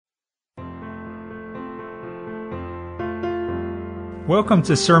Welcome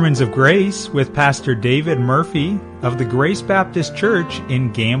to Sermons of Grace with Pastor David Murphy of the Grace Baptist Church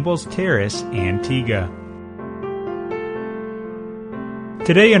in Gambles Terrace, Antigua.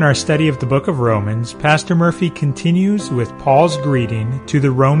 Today in our study of the book of Romans, Pastor Murphy continues with Paul's greeting to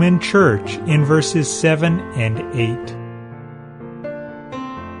the Roman church in verses 7 and 8.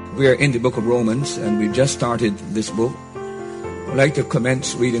 We are in the book of Romans, and we've just started this book. I'd like to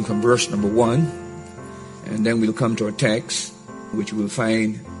commence reading from verse number 1, and then we'll come to our text, which we will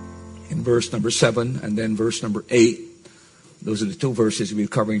find in verse number 7 and then verse number 8. Those are the two verses we'll be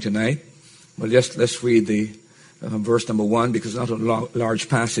covering tonight. But let's read the verse number 1, because it's not a large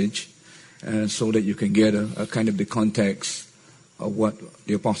passage, so that you can get a kind of the context of what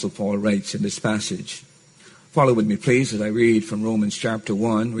the Apostle Paul writes in this passage. Follow with me, please, as I read from Romans chapter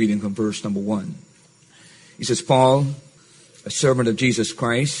 1, reading from verse number 1. He says, Paul, a servant of Jesus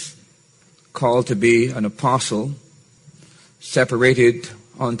Christ, called to be an apostle, separated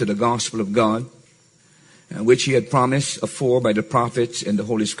unto the gospel of God, which he had promised afore by the prophets in the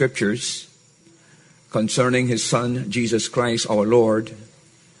Holy Scriptures, concerning his Son, Jesus Christ our Lord,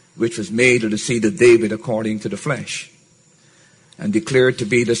 which was made of the seed of David according to the flesh, and declared to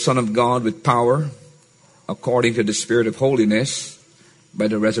be the Son of God with power, according to the Spirit of holiness, by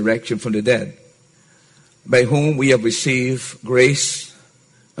the resurrection from the dead, by whom we have received grace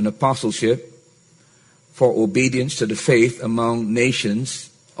and apostleship, for obedience to the faith among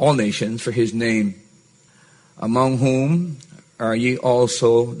nations, all nations, for his name, among whom are ye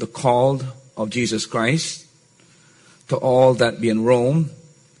also the called of Jesus Christ, to all that be in Rome,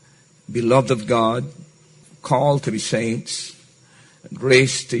 beloved of God, called to be saints,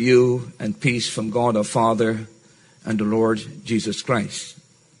 grace to you and peace from God our Father and the Lord Jesus Christ.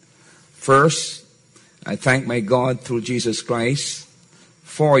 First, I thank my God through Jesus Christ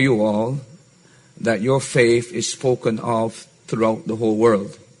for you all, that your faith is spoken of throughout the whole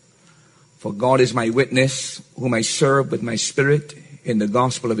world. For God is my witness, whom I serve with my spirit in the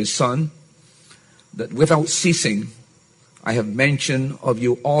gospel of his Son, that without ceasing I have mention of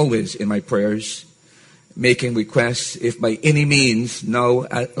you always in my prayers, making requests, if by any means now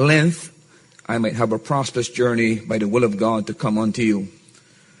at length I might have a prosperous journey by the will of God to come unto you.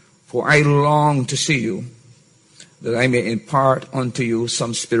 For I long to see you, that I may impart unto you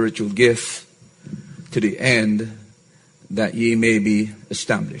some spiritual gift, to the end that ye may be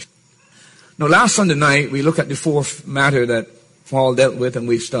established. Now, last Sunday night, we looked at the fourth matter that Paul dealt with and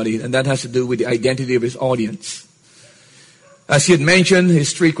we studied, and that has to do with the identity of his audience. As he had mentioned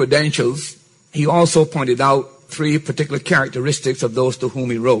his three credentials, he also pointed out three particular characteristics of those to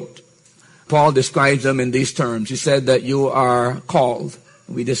whom he wrote. Paul describes them in these terms. He said that you are called.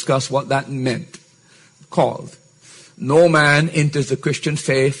 We discussed what that meant. Called. No man enters the Christian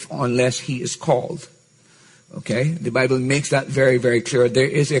faith unless he is called. Okay, the Bible makes that very, very clear. There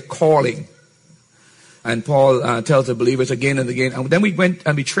is a calling. And Paul tells the believers again and again. And then we went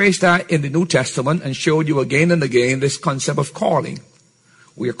and we traced that in the New Testament and showed you again and again this concept of calling.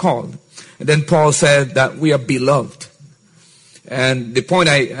 We are called. And then Paul said that we are beloved. And the point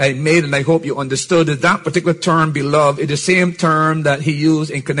I made, and I hope you understood, is that particular term, beloved, is the same term that he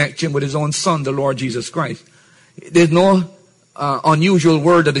used in connection with his own Son, the Lord Jesus Christ. There's no unusual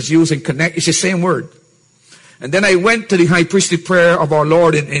word that is used in connect. It's the same word. And then I went to the high priestly prayer of our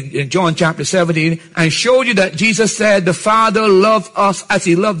Lord in John chapter 17 and showed you that Jesus said the Father loved us as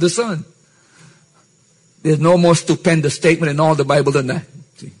he loved the Son. There's no more stupendous statement in all the Bible than that.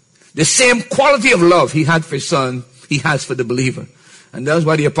 See? The same quality of love he had for his Son, he has for the believer. And that's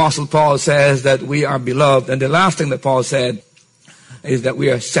why the Apostle Paul says that we are beloved. And the last thing that Paul said is that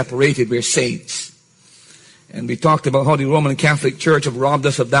we are separated, we are saints. And we talked about how the Roman Catholic Church have robbed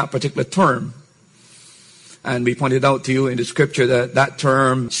us of that particular term. And we pointed out to you in the scripture that that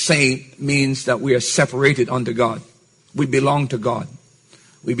term, saint, means that we are separated unto God. We belong to God.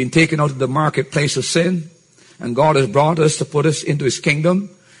 We've been taken out of the marketplace of sin, and God has brought us to put us into his kingdom.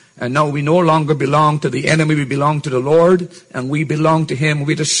 And now we no longer belong to the enemy, we belong to the Lord, and we belong to him,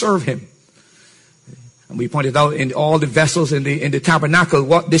 we're to serve him. And we pointed out in all the vessels in the tabernacle,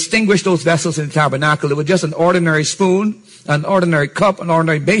 what distinguished those vessels in the tabernacle. It was just an ordinary spoon, an ordinary cup, an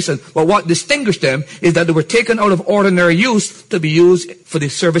ordinary basin. But what distinguished them is that they were taken out of ordinary use to be used for the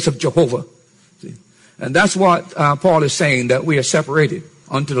service of Jehovah. See? And that's what Paul is saying, that we are separated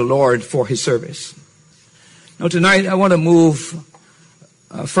unto the Lord for his service. Now tonight I want to move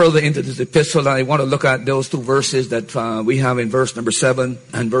further into this epistle, and I want to look at those two verses that we have in verse number 7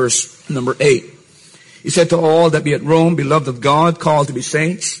 and verse number 8. He said, to all that be at Rome, beloved of God, called to be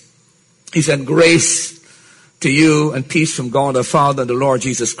saints. He said, grace to you and peace from God our Father and the Lord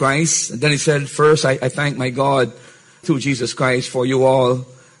Jesus Christ. And then he said, first, I thank my God through Jesus Christ for you all,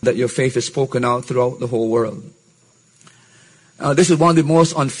 that your faith is spoken out throughout the whole world. This is one of the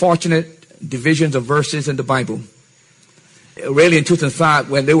most unfortunate divisions of verses in the Bible. Really, in truth and fact,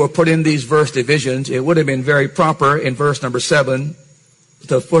 when they were put in these verse divisions, it would have been very proper in verse number 7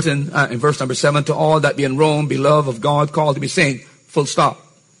 to put in verse number 7, to all that be in Rome, beloved of God, called to be saints, full stop.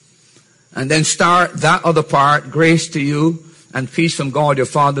 And then start that other part, grace to you and peace from God your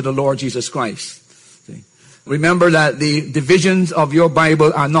Father, the Lord Jesus Christ. See? Remember that the divisions of your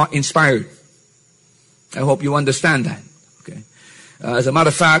Bible are not inspired. I hope you understand that. Okay. As a matter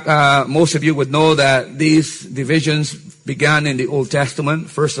of fact, most of you would know that these divisions began in the Old Testament.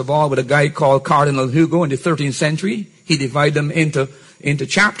 First of all, with a guy called Cardinal Hugo in the 13th century. He divided them into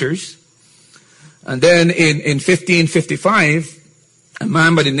chapters. And then in 1555, a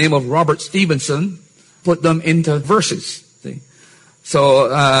man by the name of Robert Stevenson put them into verses. See?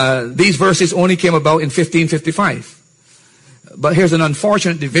 So these verses only came about in 1555. But here's an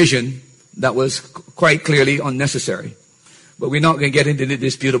unfortunate division that was quite clearly unnecessary. But we're not going to get into the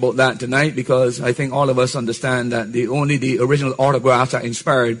dispute about that tonight, because I think all of us understand that only the original autographs are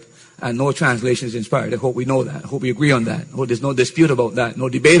inspired and no translation is inspired. I hope we know that. I hope we agree on that. I hope there's no dispute about that, no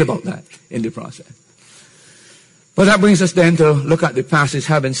debate about that in the process. But that brings us then to look at the passage.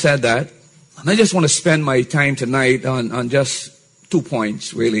 Having said that, and I just want to spend my time tonight on just 2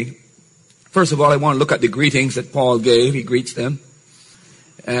 points, really. First of all, I want to look at the greetings that Paul gave. He greets them.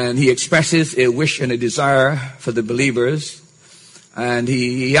 And he expresses a wish and a desire for the believers. And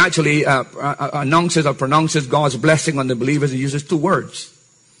he actually announces or pronounces God's blessing on the believers. He uses 2 words.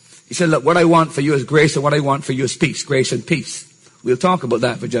 He said, look, what I want for you is grace, and what I want for you is peace. Grace and peace. We'll talk about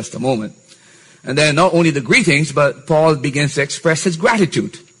that for just a moment. And then not only the greetings, but Paul begins to express his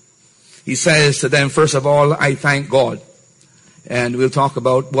gratitude. He says to them, first of all, I thank God. And we'll talk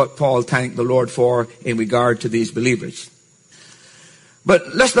about what Paul thanked the Lord for in regard to these believers.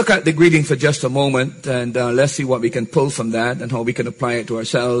 But let's look at the greeting for just a moment, and let's see what we can pull from that and how we can apply it to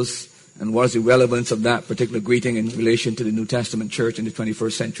ourselves, and what is the relevance of that particular greeting in relation to the New Testament church in the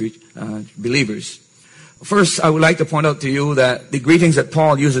 21st century believers. First, I would like to point out to you that the greetings that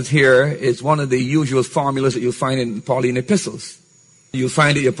Paul uses here is one of the usual formulas that you'll find in Pauline epistles. You'll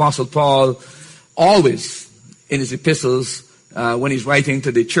find that the Apostle Paul always, in his epistles, when he's writing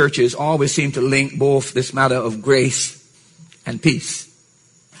to the churches, always seems to link both this matter of grace and peace.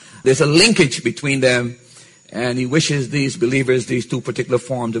 There's a linkage between them, and he wishes these believers these 2 particular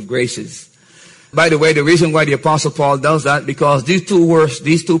forms of graces. By the way, the reason why the Apostle Paul does that, because these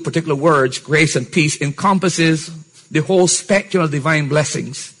 2 particular words, grace and peace, encompasses the whole spectrum of divine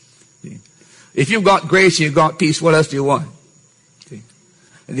blessings. If you've got grace and you've got peace, what else do you want?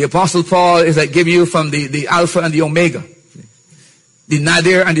 And the Apostle Paul is like giving you from the Alpha and the Omega, the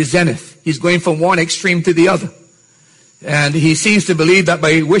nadir and the zenith. He's going from one extreme to the other. And he seems to believe that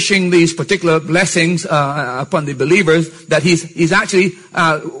by wishing these particular blessings upon the believers, that he's actually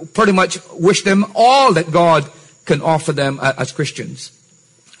pretty much wished them all that God can offer them as Christians.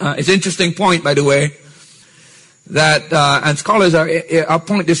 It's an interesting point, by the way, that and scholars are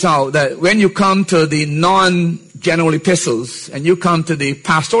point this out, that when you come to the non-general epistles and you come to the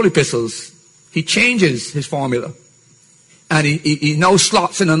pastoral epistles, he changes his formula, and he now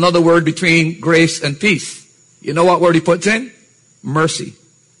slots in another word between grace and peace. You know what word he puts in? Mercy.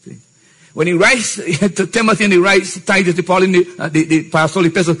 See? When he writes to Timothy and he writes Titus to Paul in the pastoral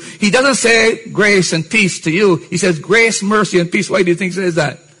epistle, he doesn't say grace and peace to you. He says grace, mercy, and peace. Why do you think he says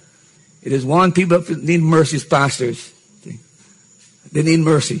that? It is one, people that need mercy as pastors. See? They need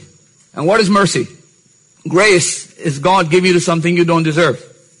mercy. And what is mercy? Grace is God giving you something you don't deserve.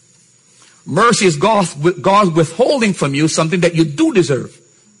 Mercy is God withholding from you something that you do deserve.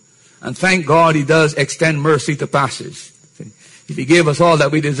 And thank God he does extend mercy to pastors. If he gave us all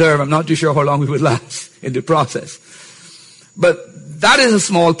that we deserve, I'm not too sure how long we would last in the process. But that is a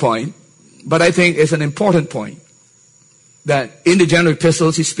small point, but I think it's an important point. That in the general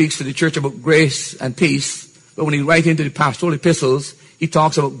epistles, he speaks to the church about grace and peace. But when he writes into the pastoral epistles, he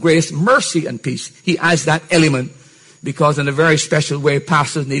talks about grace, mercy, and peace. He adds that element because in a very special way,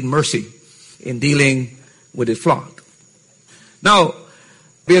 pastors need mercy in dealing with his flock. Now,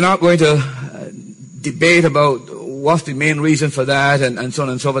 we are not going to debate about what's the main reason for that and so on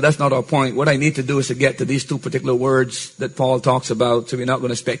and so forth. That's not our point. What I need to do is to get to these 2 particular words that Paul talks about. So we're not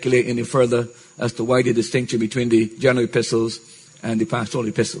going to speculate any further as to why the distinction between the general epistles and the pastoral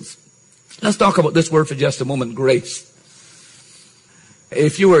epistles. Let's talk about this word for just a moment, grace.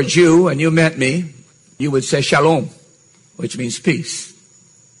 If you were a Jew and you met me, you would say shalom, which means peace.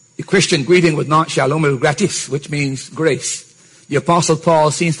 The Christian greeting was not shalom, it was gratis, which means grace. The Apostle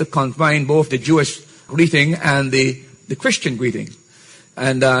Paul seems to combine both the Jewish greeting and the the Christian greeting.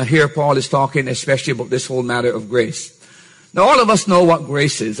 And here Paul is talking especially about this whole matter of grace. Now, all of us know what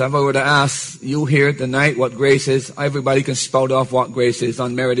grace is. If I were to ask you here tonight what grace is, everybody can spout off what grace is: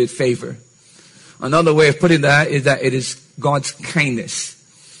 unmerited favor. Another way of putting that is that it is God's kindness.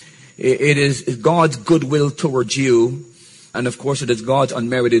 It is God's goodwill towards you. And of course, it is God's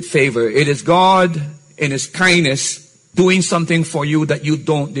unmerited favor. It is God, in His kindness, doing something for you that you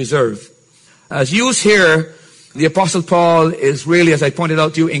don't deserve. As used here, the Apostle Paul is really, as I pointed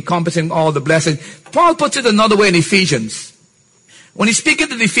out to you, encompassing all the blessings. Paul puts it another way in Ephesians. When he's speaking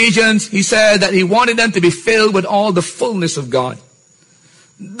to the Ephesians, he said that he wanted them to be filled with all the fullness of God.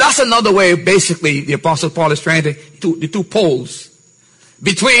 That's another way, basically, the Apostle Paul is trying to, the two poles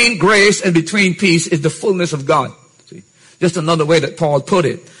between grace and between peace is the fullness of God. See? Just another way that Paul put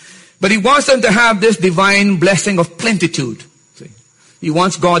it. But he wants them to have this divine blessing of plenitude. See? He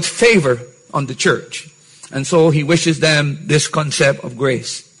wants God's favor on the church. And so he wishes them this concept of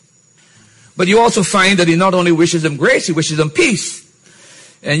grace. But you also find that he not only wishes them grace, he wishes them peace.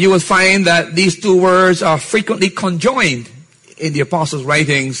 And you will find that these two words are frequently conjoined in the apostles'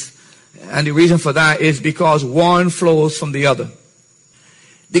 writings. And the reason for that is because one flows from the other.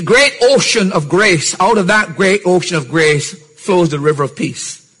 The great ocean of grace, out of that great ocean of grace flows the river of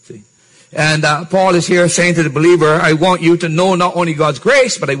peace. See? And Paul is here saying to the believer, I want you to know not only God's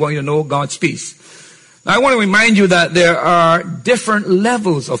grace, but I want you to know God's peace. Now, I want to remind you that there are different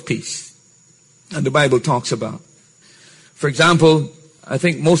levels of peace that the Bible talks about. For example, I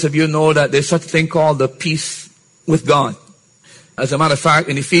think most of you know that there's such a thing called the peace with God. As a matter of fact,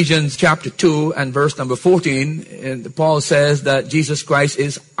 in Ephesians chapter 2 and verse number 14, Paul says that Jesus Christ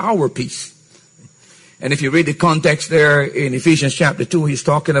is our peace. And if you read the context there in Ephesians chapter 2, he's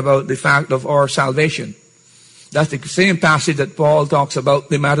talking about the fact of our salvation. That's the same passage that Paul talks about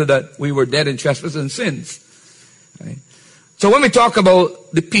the matter that we were dead in trespasses and sins. Right? So when we talk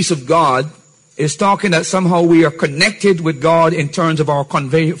about the peace of God, it's talking that somehow we are connected with God in terms of our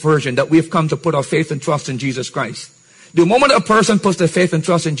conversion, that we have come to put our faith and trust in Jesus Christ. The moment a person puts their faith and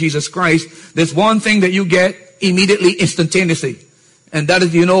trust in Jesus Christ, there's one thing that you get immediately, instantaneously. And that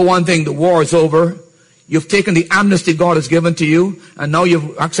is, you know one thing, the war is over. You've taken the amnesty God has given to you, and now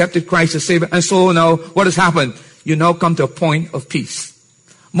you've accepted Christ as Savior. And so now, what has happened? You now come to a point of peace.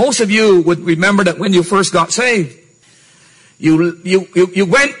 Most of you would remember that when you first got saved, you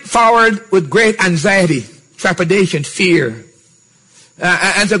went forward with great anxiety, trepidation, fear.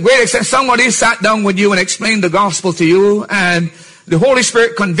 And to a great extent, somebody sat down with you and explained the gospel to you, and the Holy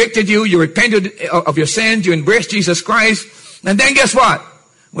Spirit convicted you, you repented of your sins, you embraced Jesus Christ, and then guess what?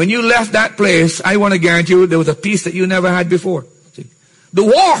 When you left that place, I want to guarantee you there was a peace that you never had before. See? The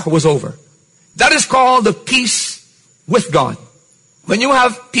war was over. That is called the peace with God. When you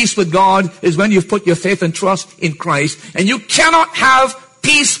have peace with God is when you've put your faith and trust in Christ, and you cannot have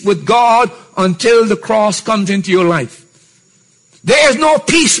peace with God until the cross comes into your life. There is no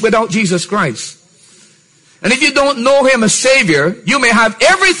peace without Jesus Christ. And if you don't know Him as Savior, you may have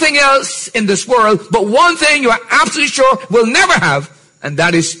everything else in this world, but one thing you are absolutely sure will never have, and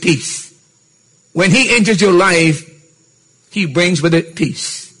that is peace. When He enters your life, He brings with it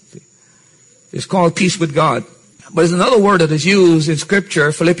peace. It's called peace with God. But there's another word that is used in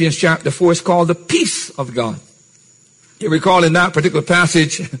Scripture, Philippians chapter 4, it's called the peace of God. You recall in that particular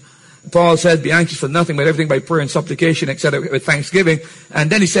passage, Paul said, be anxious for nothing, but everything by prayer and supplication, etc., with thanksgiving.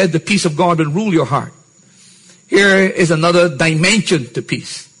 And then he said, the peace of God will rule your heart. Here is another dimension to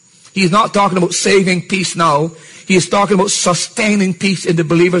peace. He's not talking about saving peace now. He is talking about sustaining peace in the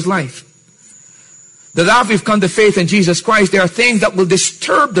believer's life. That after we've come to faith in Jesus Christ, there are things that will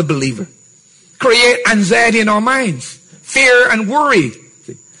disturb the believer, create anxiety in our minds, fear and worry.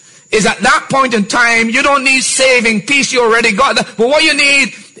 Is at that point in time, you don't need saving peace, you already got that. But what you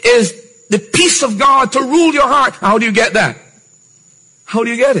need is the peace of God to rule your heart. How do you get that? How do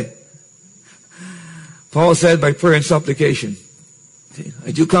you get it? Paul said by prayer and supplication.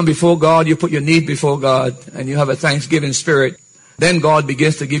 As you come before God, you put your need before God, and you have a thanksgiving spirit. Then God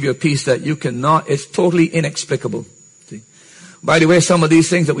begins to give you a peace that you cannot, it's totally inexplicable. See? By the way, some of these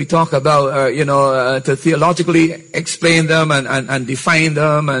things that we talk about, to theologically explain them and define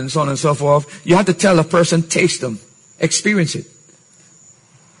them and so on and so forth, you have to tell a person, taste them, experience it.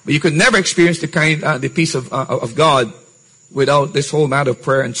 But you could never experience the peace of God without this whole matter of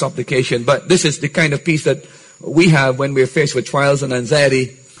prayer and supplication. But this is the kind of peace that we have when we're faced with trials and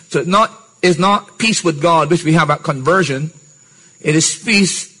anxiety. So it's not peace with God, which we have at conversion. It is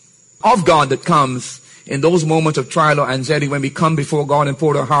peace of God that comes in those moments of trial or anxiety when we come before God and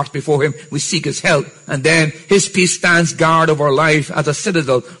pour our hearts before Him. We seek His help. And then His peace stands guard over our life as a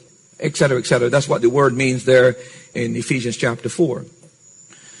citadel. etc., etc. That's what the word means there in Ephesians chapter 4.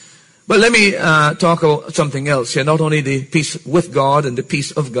 But let me talk about something else here. Not only the peace with God and the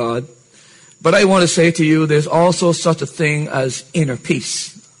peace of God, but I want to say to you, there's also such a thing as inner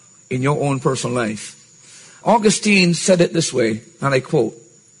peace in your own personal life. Augustine said it this way, and I quote,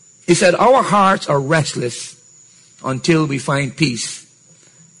 he said, "Our hearts are restless until we find peace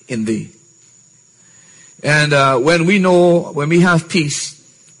in thee." And when we have peace,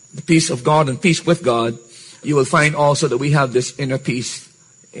 the peace of God and peace with God, you will find also that we have this inner peace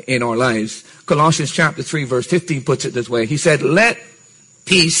in our lives. Colossians chapter 3 verse 15 puts it this way. He said, "Let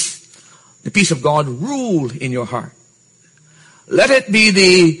peace, the peace of God, rule in your heart. Let it be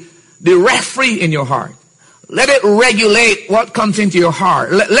the referee in your heart. Let it regulate what comes into your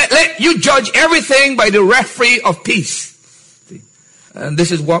heart. Let you judge everything by the referee of peace." And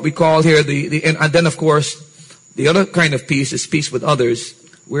this is what we call here and then of course, the other kind of peace is peace with others,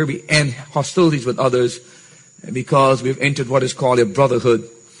 where we end hostilities with others because we've entered what is called a brotherhood.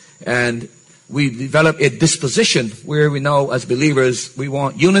 And we develop a disposition where we know as believers, we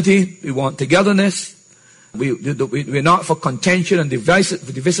want unity, we want togetherness. We're not for contention and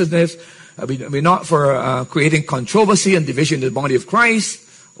divisiveness. We're not for creating controversy and division in the body of Christ.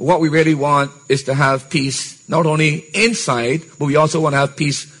 What we really want is to have peace, not only inside, but we also want to have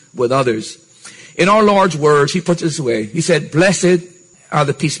peace with others. In our Lord's words, he puts it this way. He said, "Blessed are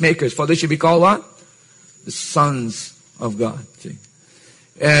the peacemakers, for they should be called" what? The sons of God. See?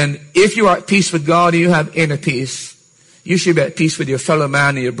 And if you are at peace with God and you have inner peace, you should be at peace with your fellow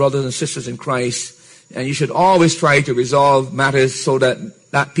man and your brothers and sisters in Christ. And you should always try to resolve matters so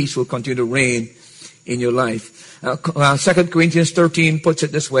that that peace will continue to reign in your life. 2 Corinthians 13 puts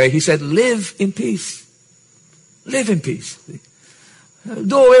it this way. He said, "Live in peace." Live in peace.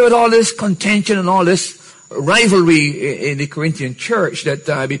 Do away with all this contention and all this rivalry in the Corinthian church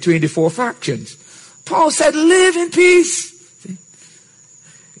that between the four factions. Paul said, live in peace.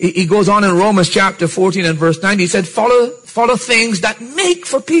 He goes on in Romans chapter 14 and verse 9. He said, follow things that make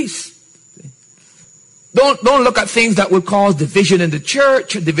for peace. Don't look at things that will cause division in the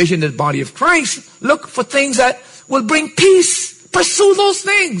church, division in the body of Christ. Look for things that will bring peace. Pursue those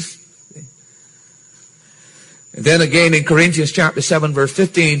things. And then again in Corinthians chapter 7 verse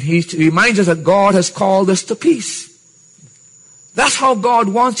 15, he reminds us that God has called us to peace. That's how God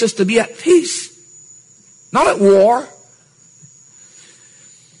wants us to be at peace. Not at war.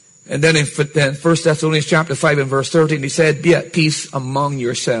 And then in 1 Thessalonians chapter 5 and verse 13, he said, be at peace among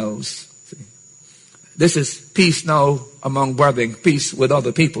yourselves. This is peace now among brethren, peace with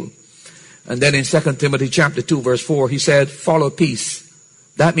other people. And then in 2 Timothy chapter 2 verse 4, he said, follow peace.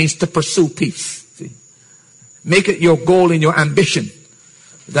 That means to pursue peace. See? Make it your goal and your ambition.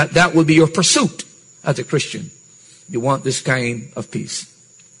 That will be your pursuit as a Christian. You want this kind of peace.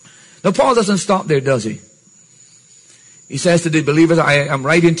 Now Paul doesn't stop there, does he? He says to the believers, I am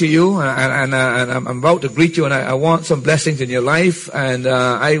writing to you and I'm about to greet you and I want some blessings in your life. And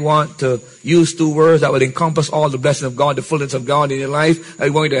I want to use two words that will encompass all the blessings of God, the fullness of God in your life. I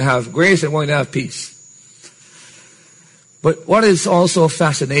want you to have grace and I want you to have peace. But what is also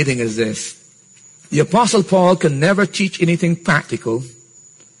fascinating is this. The Apostle Paul can never teach anything practical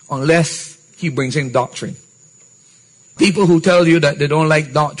unless he brings in doctrine. People who tell you that they don't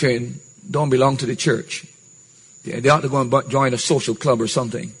like doctrine don't belong to the church. They ought to go and join a social club or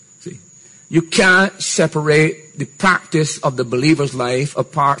something. See, you can't separate the practice of the believer's life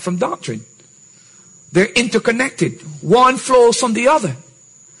apart from doctrine. They're interconnected. One flows from the other.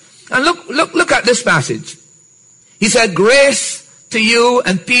 And look at this passage. He said, grace to you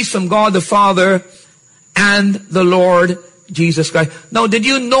and peace from God the Father and the Lord Jesus Christ. Now, did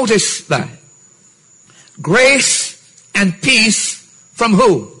you notice that? Grace and peace from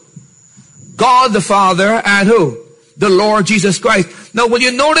who? God the Father and who? The Lord Jesus Christ. Now, will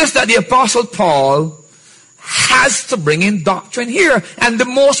you notice that the Apostle Paul has to bring in doctrine here, and the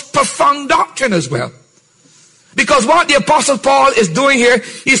most profound doctrine as well. Because what the Apostle Paul is doing here,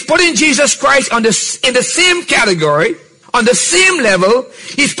 he's putting Jesus Christ in the same category, on the same level.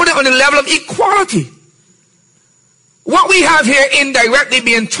 He's putting it on the level of equality. What we have here indirectly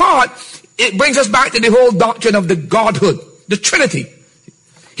being taught, it brings us back to the whole doctrine of the Godhood, the Trinity.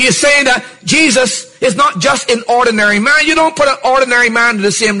 He is saying that Jesus is not just an ordinary man. You don't put an ordinary man to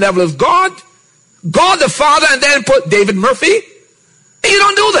the same level as God. God the Father and then put David Murphy. You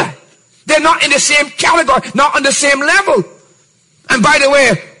don't do that. They're not in the same category, not on the same level. And by the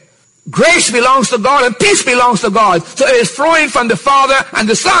way, grace belongs to God and peace belongs to God. So it is flowing from the Father and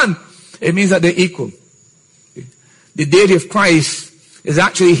the Son. It means that they're equal. The deity of Christ is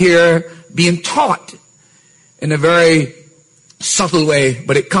actually here being taught in a very subtle way,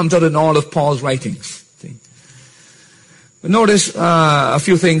 but it comes out in all of Paul's writings. See? But notice a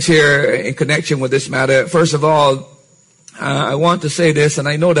few things here in connection with this matter. First of all, I want to say this, and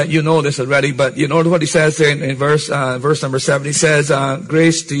I know that you know this already, but you know what he says there in verse number 7. He says,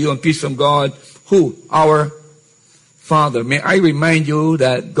 grace to you and peace from God, who? Our Father. May I remind you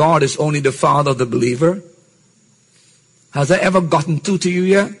that God is only the Father of the believer? Has that ever gotten through to you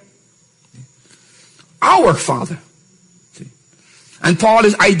yet? Our Father. See? And Paul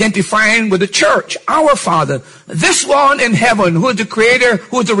is identifying with the church, our Father. This one in heaven, who is the Creator,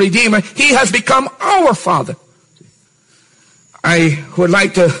 who is the Redeemer, He has become our Father. I would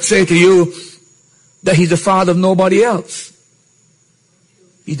like to say to you that He's the Father of nobody else.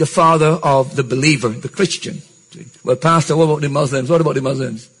 He's the Father of the believer, the Christian. Well, Pastor, what about the Muslims? What about the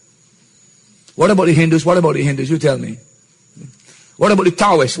Muslims? What about the Hindus? What about the Hindus? You tell me. What about the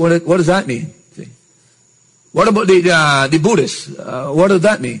Taoists? What does that mean? See? What about the Buddhists? What does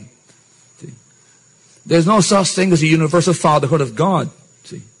that mean? See? There's no such thing as a universal fatherhood of God.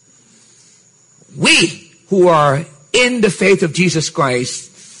 See? We who are in the faith of Jesus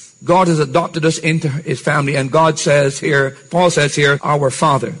Christ, God has adopted us into His family, and God says here, Paul says here, our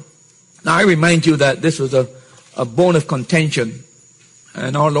Father. Now I remind you that this was a bone of contention,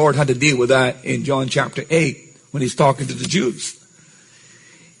 and our Lord had to deal with that in John chapter 8 when He's talking to the Jews.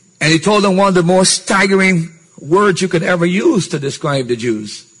 And He told them one of the most staggering words you could ever use to describe the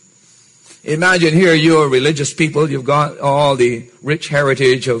Jews. Imagine here you're religious people, you've got all the rich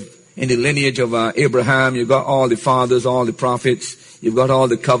heritage in the lineage of Abraham, you've got all the fathers, all the prophets, you've got all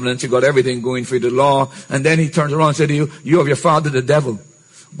the covenants, you've got everything going for you, the law, and then He turns around and said to you, you have your father the devil.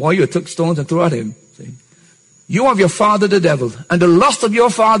 Boy, you took stones and threw at him. See? You have your father the devil, and the lust of your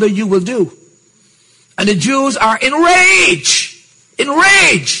father you will do. And the Jews are enraged.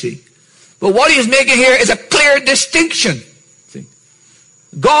 See? But what He is making here is a clear distinction. See?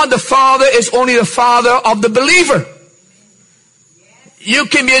 God the Father is only the Father of the believer. You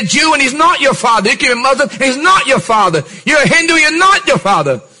can be a Jew and He's not your father. You can be a Muslim and He's not your father. You're a Hindu, you're not your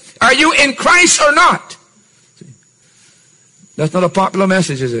father. Are you in Christ or not? See? That's not a popular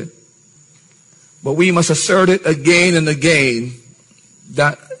message, is it? But we must assert it again and again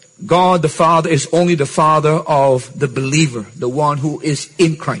that God the Father is only the Father of the believer, the one who is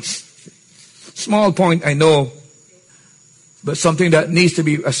in Christ. Small point, I know, but something that needs to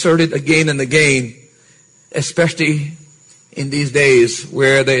be asserted again and again, especially in these days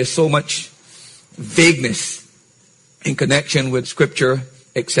where there is so much vagueness in connection with Scripture,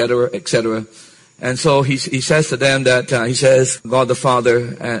 etc., etc. And so he says to them that he says God the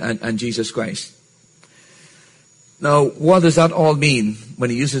Father and Jesus Christ. Now, what does that all mean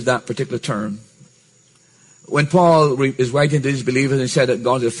when he uses that particular term? When Paul is writing to these believers and said that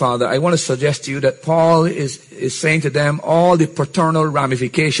God is the Father, I want to suggest to you that Paul is saying to them all the paternal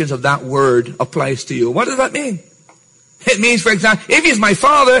ramifications of that word applies to you. What does that mean? It means, for example, if He's my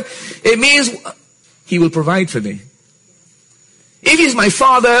Father, it means He will provide for me. If He's my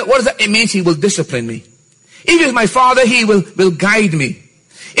Father, what does that? It means He will discipline me. If He's my Father, He will guide me.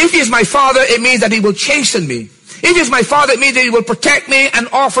 If He's my Father, it means that He will chasten me. If He's my Father, it means that He will protect me and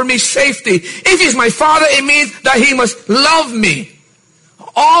offer me safety. If He's my Father, it means that He must love me.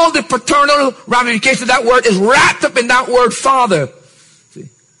 All the paternal ramifications of that word is wrapped up in that word Father. See?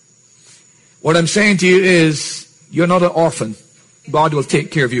 What I'm saying to you is, you're not an orphan. God will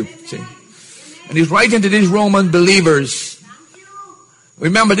take care of you. See? And He's writing to these Roman believers.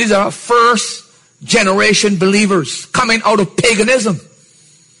 Remember, these are first generation believers coming out of paganism.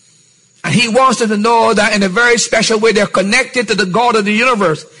 And He wants them to know that in a very special way they're connected to the God of the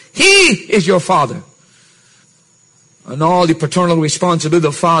universe. He is your Father. And all the paternal responsibility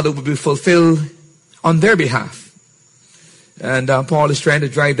of the Father will be fulfilled on their behalf. And Paul is trying to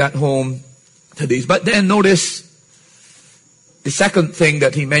drive that home to these. But then notice the second thing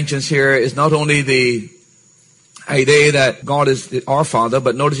that he mentions here is not only the idea that God is our Father,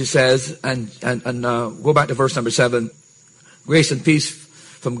 but notice he says, and go back to verse number 7, grace and peace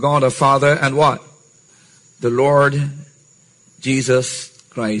from God our Father and what? The Lord Jesus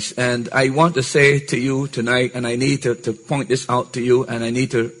Christ. And I want to say to you tonight, and I need to point this out to you, and I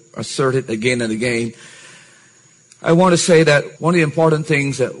need to assert it again and again. I want to say that one of the important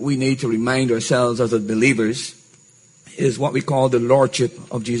things that we need to remind ourselves as believers is what we call the Lordship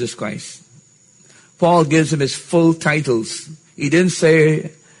of Jesus Christ. Paul gives Him His full titles. He didn't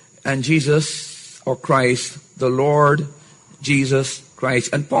say, and Jesus or Christ, the Lord Jesus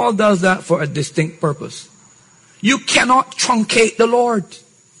Christ. And Paul does that for a distinct purpose. You cannot truncate the Lord.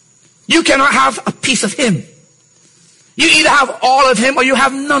 You cannot have a piece of Him. You either have all of Him or you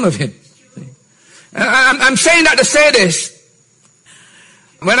have none of Him. And I'm saying that to say this.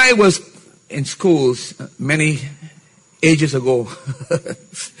 When I was in schools many ages ago,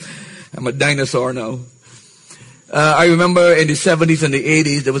 I'm a dinosaur now. I remember in the 70s and the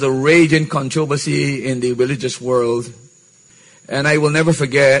 80s, there was a raging controversy in the religious world. And I will never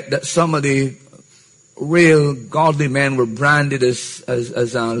forget that some of the real godly men were branded as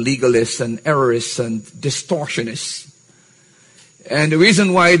legalists and errorists and distortionists. And the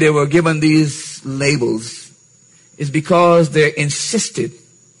reason why they were given these labels is because they insisted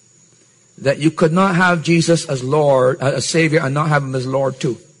that you could not have Jesus as Lord, as Savior, and not have Him as Lord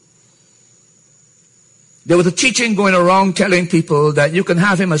too. There was a teaching going around telling people that you can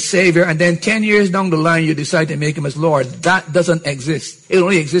have Him as Savior and then 10 years down the line you decide to make Him as Lord. That doesn't exist. It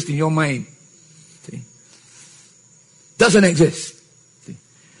only exists in your mind. See? Doesn't exist. See?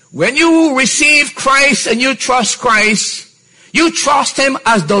 When you receive Christ and you trust Christ, you trust Him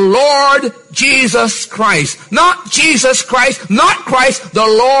as the Lord Jesus Christ. Not Jesus Christ, not Christ, the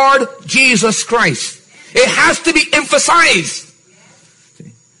Lord Jesus Christ. It has to be emphasized.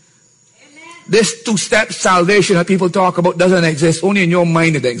 This two-step salvation that people talk about doesn't exist. Only in your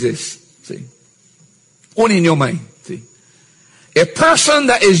mind it exists. See? Only in your mind. See? A person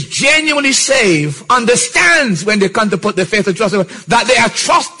that is genuinely saved understands when they come to put their faith and trust in Him that they are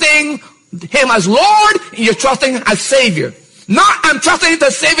trusting Him as Lord and you're trusting Him as Savior. Not, I'm trusting Him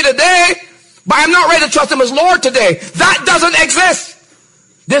as Savior today, but I'm not ready to trust Him as Lord today. That doesn't exist.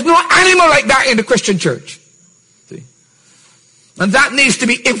 There's no animal like that in the Christian church. And that needs to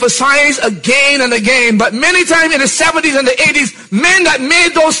be emphasized again and again. But many times in the 70s and the 80s, men that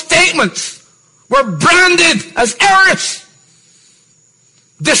made those statements were branded as errors,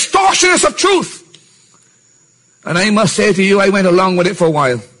 distortioners of truth. And I must say to you, I went along with it for a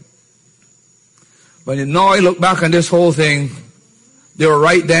while. But now I look back on this whole thing, they were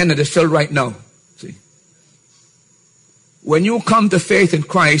right then and they're still right now. See? When you come to faith in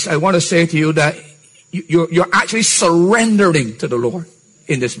Christ, I want to say to you that you're actually surrendering to the Lord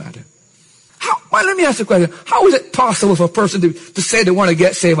in this matter. Well, let me ask you a question. How is it possible for a person to say they want to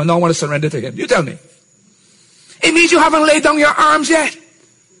get saved and not want to surrender to Him? You tell me. It means you haven't laid down your arms yet.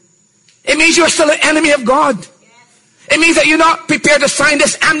 It means you're still an enemy of God. It means that you're not prepared to sign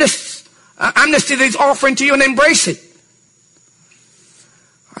this amnesty that He's offering to you and embrace it.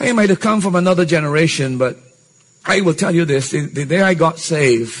 I might have come from another generation, but I will tell you this. The day I got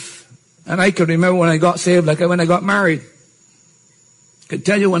saved, and I can remember when I got saved like when I got married. I can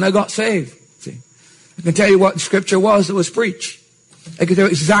tell you when I got saved. See? I can tell you what the scripture was that was preached. I can tell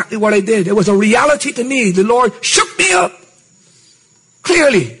you exactly what I did. It was a reality to me. The Lord shook me up.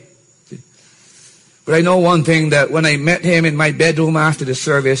 Clearly. See? But I know one thing, that when I met Him in my bedroom after the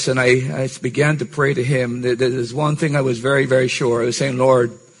service and I began to pray to Him, there's one thing I was very, very sure. I was saying,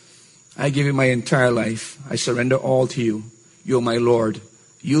 Lord, I give You my entire life. I surrender all to You. You're my Lord.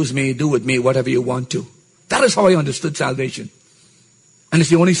 Use me, do with me whatever You want to. That is how I understood salvation. And it's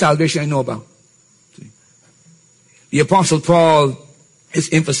the only salvation I know about. See? The Apostle Paul is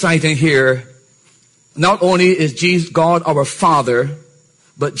emphasizing here, not only is Jesus, God our Father,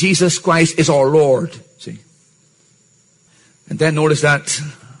 but Jesus Christ is our Lord. See? And then notice that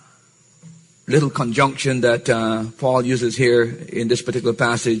little conjunction that Paul uses here in this particular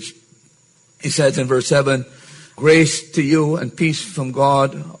passage. He says in verse 7, grace to you and peace from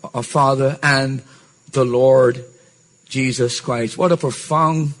God our Father and the Lord Jesus Christ. What a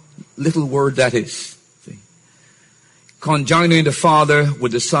profound little word that is. See? Conjoining the Father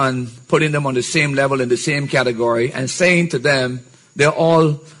with the Son, putting them on the same level in the same category, and saying to them, they're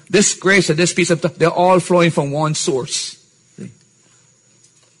all, this grace and this peace, they're all flowing from one source. See?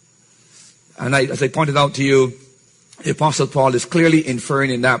 And as I pointed out to you, the Apostle Paul is clearly inferring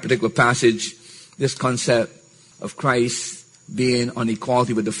in that particular passage this concept of Christ being on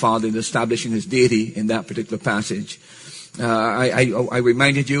equality with the Father and establishing His deity in that particular passage. I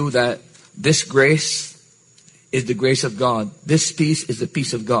reminded you that this grace is the grace of God. This peace is the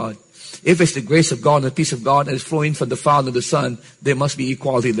peace of God. If it's the grace of God and the peace of God and it's flowing from the Father and the Son, there must be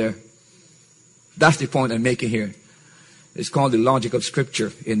equality there. That's the point I'm making here. It's called the logic of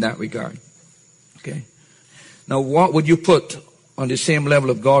Scripture in that regard. Okay. Now, what would you put on the same level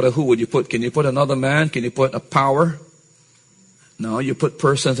of God, or who would you put? Can you put another man? Can you put a power? No, you put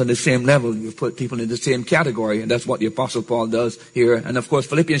persons on the same level. You put people in the same category. And that's what the Apostle Paul does here. And of course,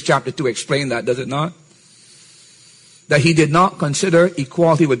 Philippians chapter 2 explains that, does it not? That he did not consider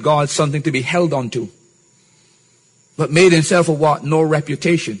equality with God something to be held onto, but made himself a what? No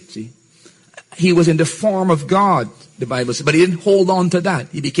reputation. See? He was in the form of God, the Bible says, but he didn't hold on to that.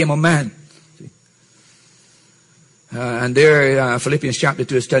 He became a man. And there, Philippians chapter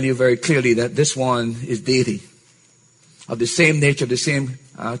 2 is telling you very clearly that this one is deity, of the same nature, of the same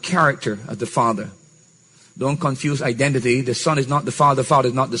character of the Father. Don't confuse identity. The Son is not the Father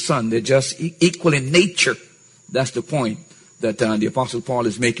is not the Son. They're just equal in nature. That's the point that the Apostle Paul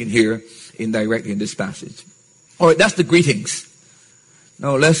is making here indirectly in this passage. All right, that's the greetings.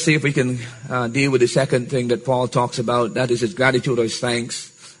 Now let's see if we can deal with the second thing that Paul talks about. That is his gratitude or his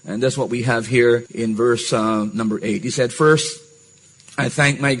thanks. And that's what we have here in verse number 8. He said, "First, I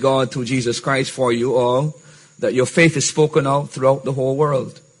thank my God through Jesus Christ for you all, that your faith is spoken out throughout the whole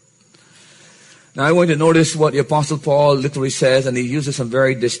world." Now I want you to notice what the Apostle Paul literally says, and he uses some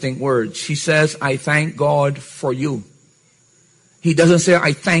very distinct words. He says, "I thank God for you." He doesn't say,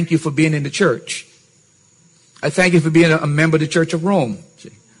 "I thank you for being in the church. I thank you for being a member of the Church of Rome."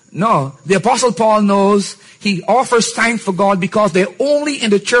 See? No, the Apostle Paul knows he offers thanks for God because they're only in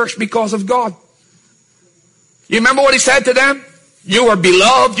the church because of God. You remember what he said to them? You were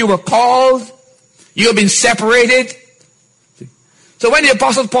beloved, you were called, you have been separated. So when the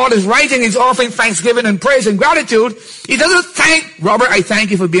Apostle Paul is writing, he's offering thanksgiving and praise and gratitude. He doesn't thank, "Robert, I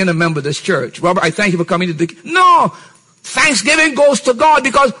thank you for being a member of this church. Robert, I thank you for coming to the..." No! Thanksgiving goes to God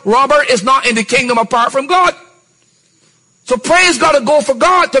because Robert is not in the kingdom apart from God. So praise got to go for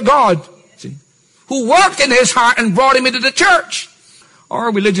God, to God. See? Who worked in his heart and brought him into the church.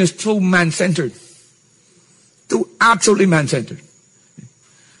 Our religion is too man-centered. Too absolutely man-centered.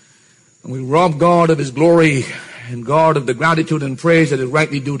 And we rob God of his glory and God of the gratitude and praise that is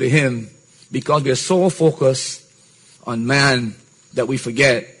rightly due to him because we are so focused on man that we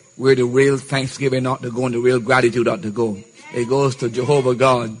forget where the real thanksgiving ought to go and the real gratitude ought to go. It goes to Jehovah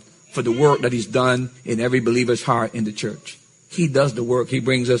God for the work that he's done in every believer's heart in the church. He does the work. He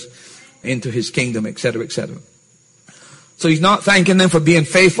brings us into his kingdom, etc., etc. So he's not thanking them for being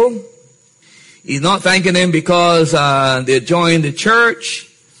faithful. He's not thanking them because they joined the church.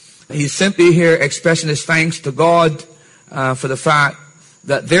 He's simply here expressing his thanks to God for the fact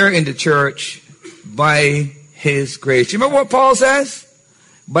that they're in the church by his grace. You remember what Paul says?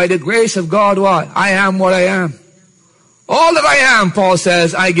 By the grace of God, what? I am what I am. All that I am, Paul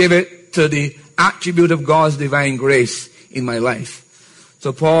says, I give it to the attribute of God's divine grace in my life.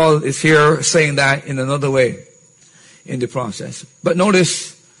 So Paul is here saying that in another way in the process. But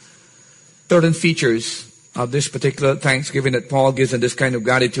notice certain features of this particular thanksgiving that Paul gives and this kind of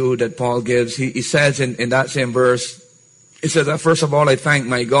gratitude that Paul gives. He says in that same verse, it says that first of all, I thank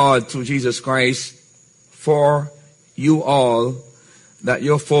my God through Jesus Christ for you all, that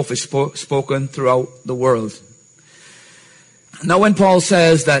your faith is spoken throughout the world. Now when Paul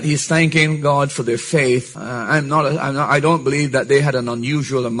says that he's thanking God for their faith, I don't believe that they had an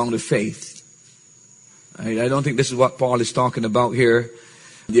unusual amount of faith. I don't think this is what Paul is talking about here.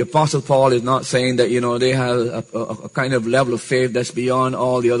 The Apostle Paul is not saying that, they have a kind of level of faith that's beyond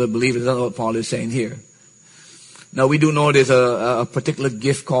all the other believers. That's not what Paul is saying here. Now we do know there's a particular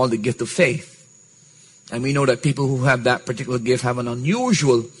gift called the gift of faith. And we know that people who have that particular gift have an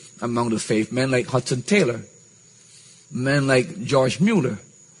unusual amount of faith. Men like Hudson Taylor. Men like George Mueller,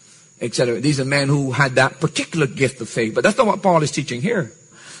 etc. These are men who had that particular gift of faith. But that's not what Paul is teaching here.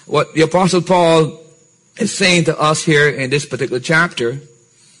 What the Apostle Paul is saying to us here in this particular chapter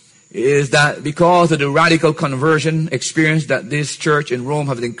is that because of the radical conversion experience that this church in Rome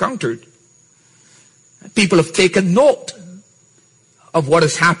has encountered, people have taken note of what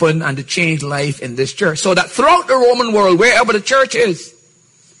has happened and the changed life in this church. So that throughout the Roman world, wherever the church is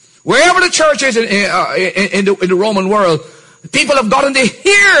in the Roman world, people have gotten to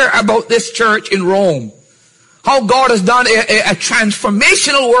hear about this church in Rome. How God has done a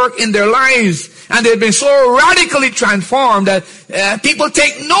transformational work in their lives. And they've been so radically transformed that people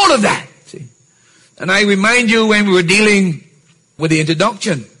take note of that. See? And I remind you when we were dealing with the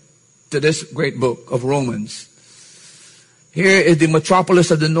introduction to this great book of Romans. Here is the metropolis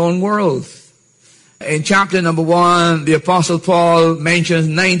of the known world. In chapter number 1, the Apostle Paul mentions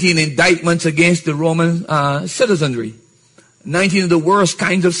 19 indictments against the Roman citizenry. 19 of the worst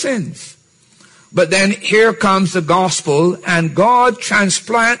kinds of sins. But then here comes the gospel, and God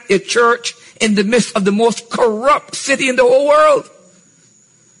transplant a church in the midst of the most corrupt city in the whole world.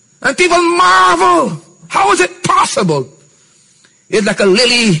 And people marvel. How is it possible? It's like a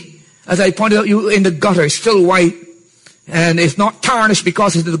lily, as I pointed out you in the gutter. It's still white. And it's not tarnished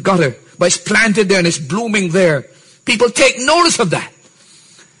because it's in the gutter. But it's planted there and it's blooming there. People take notice of that.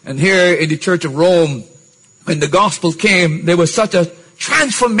 And here in the Church of Rome, when the gospel came, there was such a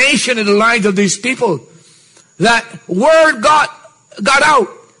transformation in the lives of these people that word got out.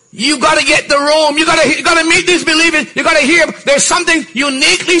 You got to get to Rome. You got to meet these believers. You got to hear. There's something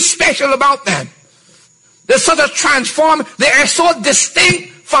uniquely special about them. There's such a transform. They are so distinct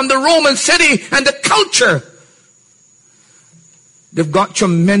from the Roman city and the culture. They've got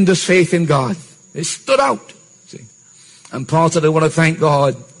tremendous faith in God. They stood out. See? And Paul said, I want to thank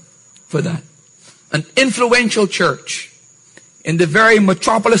God for that. An influential church in the very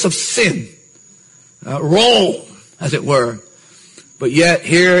metropolis of sin, Rome, as it were. But yet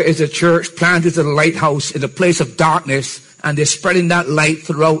here is a church planted as a lighthouse in a place of darkness, and they're spreading that light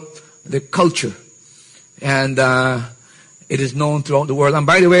throughout the culture. And it is known throughout the world. And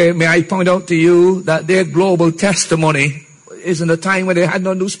by the way, may I point out to you that their global testimony is in a time when they had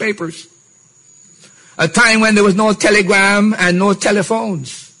no newspapers. A time when there was no telegram and no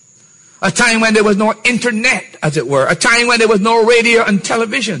telephones. A time when there was no internet, as it were. A time when there was no radio and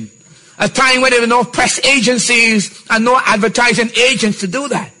television. A time when there were no press agencies and no advertising agents to do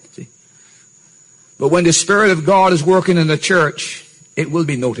that. See? But when the Spirit of God is working in the church, it will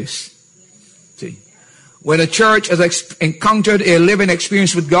be noticed. See? When a church has encountered a living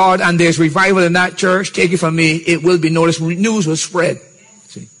experience with God and there's revival in that church, take it from me, it will be noticed. News will spread.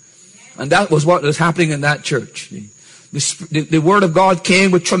 See? And that was what was happening in that church. See? The Word of God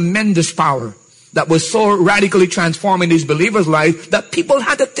came with tremendous power that was so radically transforming these believers' lives that people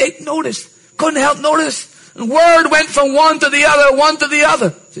had to take notice. Couldn't help notice. And word went from one to the other, one to the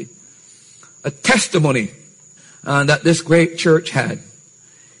other. See? A testimony that this great church had.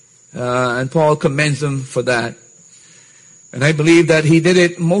 And Paul commends them for that. And I believe that he did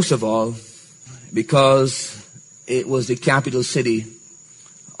it most of all because it was the capital city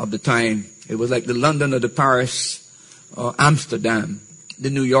of the time. It was like the London or the Paris or Amsterdam, the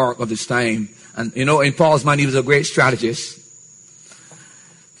New York of his time. And you know, in Paul's mind, he was a great strategist.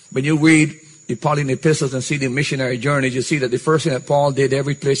 When you read the Pauline epistles and see the missionary journeys, you see that the first thing that Paul did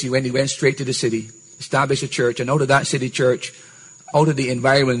every place he went straight to the city, established a church, and out of that city church, out of the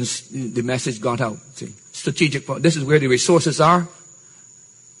environments, the message got out. See, strategic. This is where the resources are.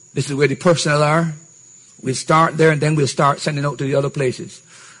 This is where the personnel are. We'll start there, and then we'll start sending out to the other places.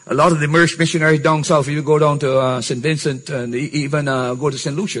 A lot of the missionaries down south, if you go down to St. Vincent and even go to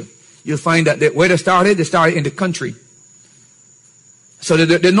St. Lucia, you'll find that where they started in the country. So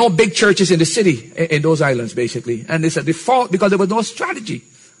there are no big churches in the city, in those islands, basically. And it's a default because there was no strategy.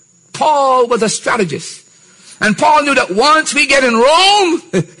 Paul was a strategist. And Paul knew that once we get in Rome,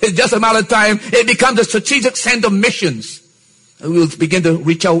 it's just a matter of time, it becomes a strategic center of missions. And we'll begin to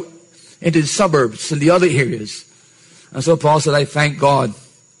reach out into the suburbs and the other areas. And so Paul said, I thank God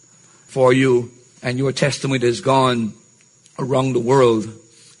for you and your testimony that has gone around the world,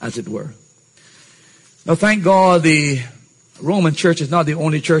 as it were. Now, thank God the Roman church is not the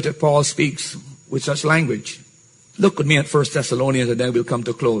only church that Paul speaks with such language. Look with me at 1 Thessalonians and then we'll come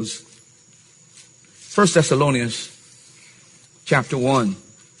to close. 1 Thessalonians chapter 1.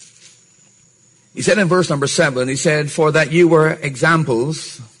 He said in verse number 7, he said, for that you were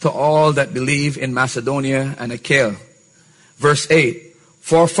examples to all that believe in Macedonia and Achaia. Verse 8,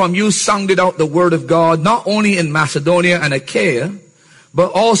 for from you sounded out the word of God, not only in Macedonia and Achaia,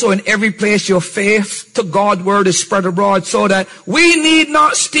 but also in every place your faith to God's word is spread abroad, so that we need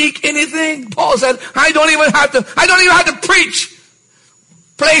not speak anything. Paul said, I don't even have to preach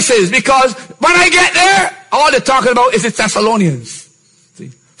places, because when I get there, all they're talking about is the Thessalonians. See?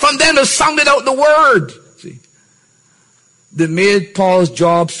 From them they sounded out the word. See? They made Paul's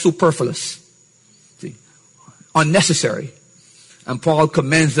job superfluous. See? Unnecessary. And Paul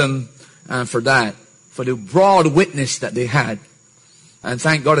commends them for that, for the broad witness that they had. And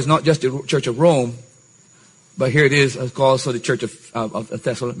thank God it's not just the Church of Rome, but here it is also the Church of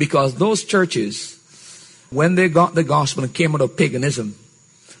Thessalonica. Because those churches, when they got the gospel and came out of paganism,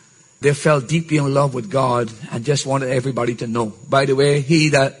 they fell deeply in love with God and just wanted everybody to know. By the way, he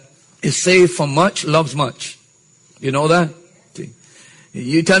that is saved from much loves much. You know that? See?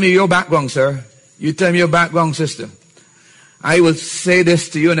 You tell me your background, sir. You tell me your background, sister. I will say this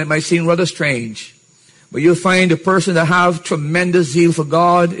to you, and it might seem rather strange, but you'll find the person that have tremendous zeal for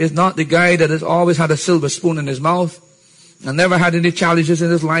God is not the guy that has always had a silver spoon in his mouth and never had any challenges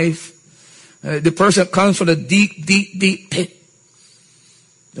in his life. The person comes from a deep, deep, deep pit.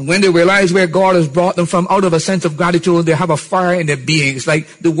 And when they realize where God has brought them from, out of a sense of gratitude, they have a fire in their being. It's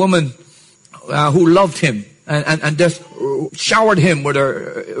like the woman who loved him and just showered him with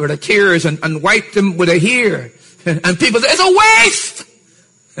her tears and wiped him with her hair. And people say, it's a waste.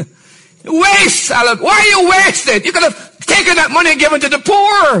 Waste, Alan. Why are you wasted? You could have taken that money and given to the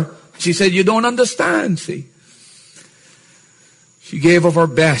poor. She said, you don't understand, see. She gave of her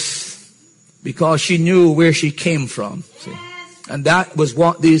best because she knew where she came from, see. And that was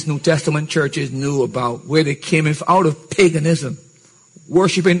what these New Testament churches knew about, where they came out of paganism,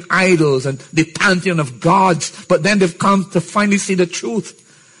 worshiping idols and the pantheon of gods. But then they've come to finally see the truth.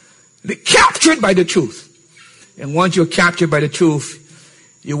 They're captured by the truth. And once you're captured by the truth,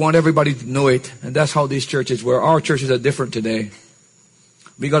 you want everybody to know it. And that's how these churches were. Our churches are different today.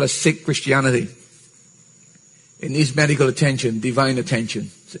 We got a sick Christianity. It needs medical attention, divine attention.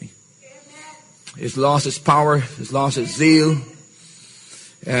 See, it's lost its power, it's lost its zeal,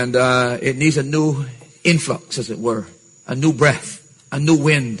 and it needs a new influx, as it were, a new breath, a new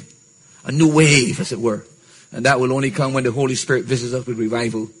wind, a new wave, as it were. And that will only come when the Holy Spirit visits us with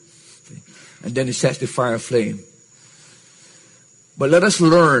revival. See? And then it sets the fire aflame. But let us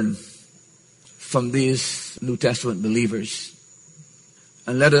learn from these New Testament believers.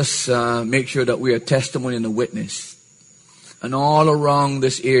 And let us make sure that we are testimony and a witness. And all around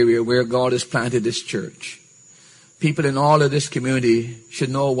this area where God has planted this church, people in all of this community should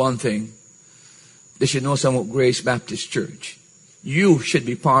know one thing. They should know something about Grace Baptist Church. You should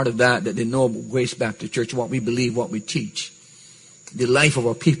be part of that they know about Grace Baptist Church, what we believe, what we teach. The life of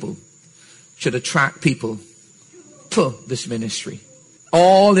our people should attract people to this ministry.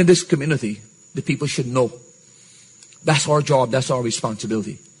 All in this community, the people should know. That's our job. That's our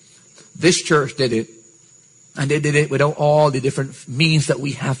responsibility. This church did it. And they did it without all the different means that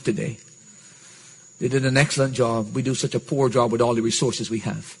we have today. They did an excellent job. We do such a poor job with all the resources we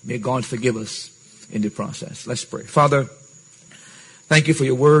have. May God forgive us in the process. Let's pray. Father, thank you for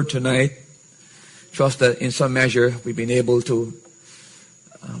your word tonight. Trust that in some measure we've been able to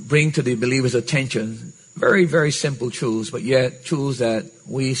bring to the believers' attention very, very simple truths, but yet truths that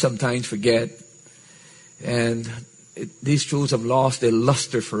we sometimes forget. And these truths have lost their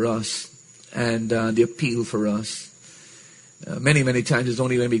luster for us and the appeal for us. Many, many times it's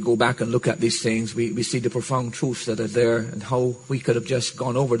only when we go back and look at these things, we see the profound truths that are there and how we could have just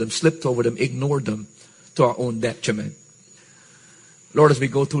gone over them, slipped over them, ignored them to our own detriment. Lord, as we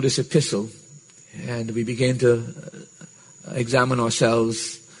go through this epistle and we begin to examine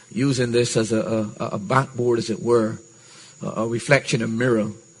ourselves using this as a backboard, as it were, a reflection, a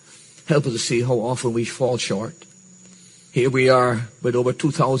mirror, help us to see how often we fall short. Here we are with over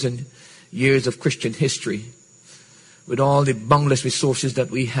 2,000 years of Christian history, with all the boundless resources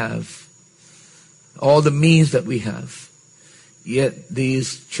that we have, all the means that we have. Yet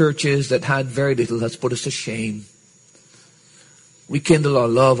these churches that had very little has put us to shame. We kindle our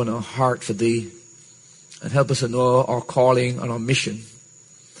love and our heart for Thee, and help us to know our calling and our mission.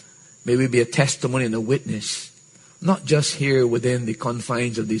 May we be a testimony and a witness, not just here within the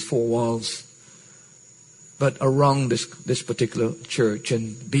confines of these four walls, but around this particular church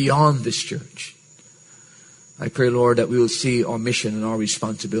and beyond this church. I pray, Lord, that we will see our mission and our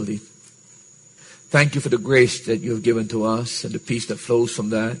responsibility. Thank you for the grace that you have given to us and the peace that flows from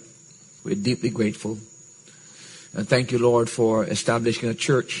that. We're deeply grateful. And thank you, Lord, for establishing a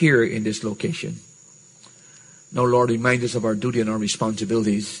church here in this location. Now, Lord, remind us of our duty and our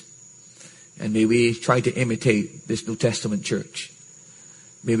responsibilities. And may we try to imitate this New Testament church.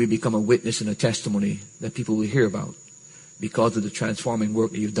 May we become a witness and a testimony that people will hear about because of the transforming work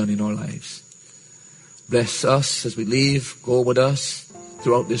that you've done in our lives. Bless us as we leave. Go with us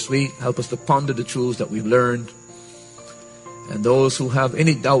throughout this week. Help us to ponder the truths that we've learned. And those who have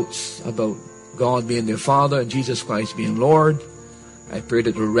any doubts about God being their Father and Jesus Christ being Lord, I pray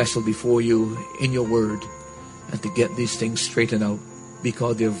that we'll wrestle before you in your word and to get these things straightened out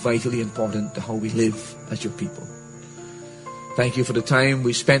because they're vitally important to how we live as your people. Thank you for the time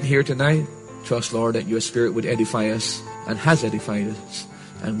we spent here tonight. Trust, Lord, that your Spirit would edify us and has edified us.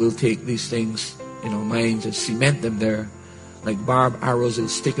 And we'll take these things in our minds and cement them there like barbed arrows that will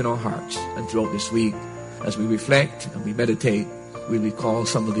stick in our hearts. And throughout this week, as we reflect and we meditate, we recall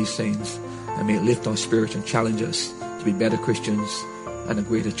some of these things and may it lift our spirits and challenge us to be better Christians and a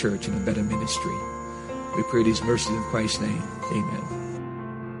greater church and a better ministry. We pray these mercies in Christ's name. Amen.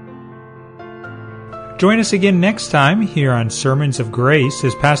 Join us again next time here on Sermons of Grace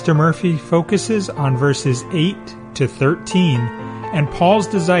as Pastor Murphy focuses on verses 8 to 13 and Paul's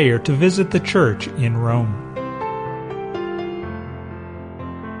desire to visit the church in Rome.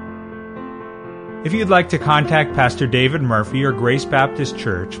 If you'd like to contact Pastor David Murphy or Grace Baptist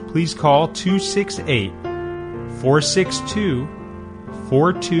Church, please call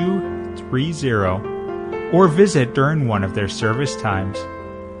 268-462-4230 or visit during one of their service times.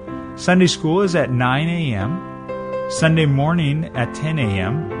 Sunday school is at 9 a.m., Sunday morning at 10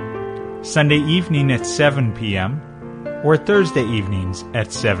 a.m., Sunday evening at 7 p.m., or Thursday evenings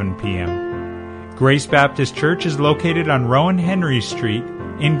at 7 p.m. Grace Baptist Church is located on Rowan Henry Street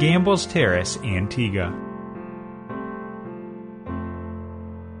in Gambles Terrace, Antigua.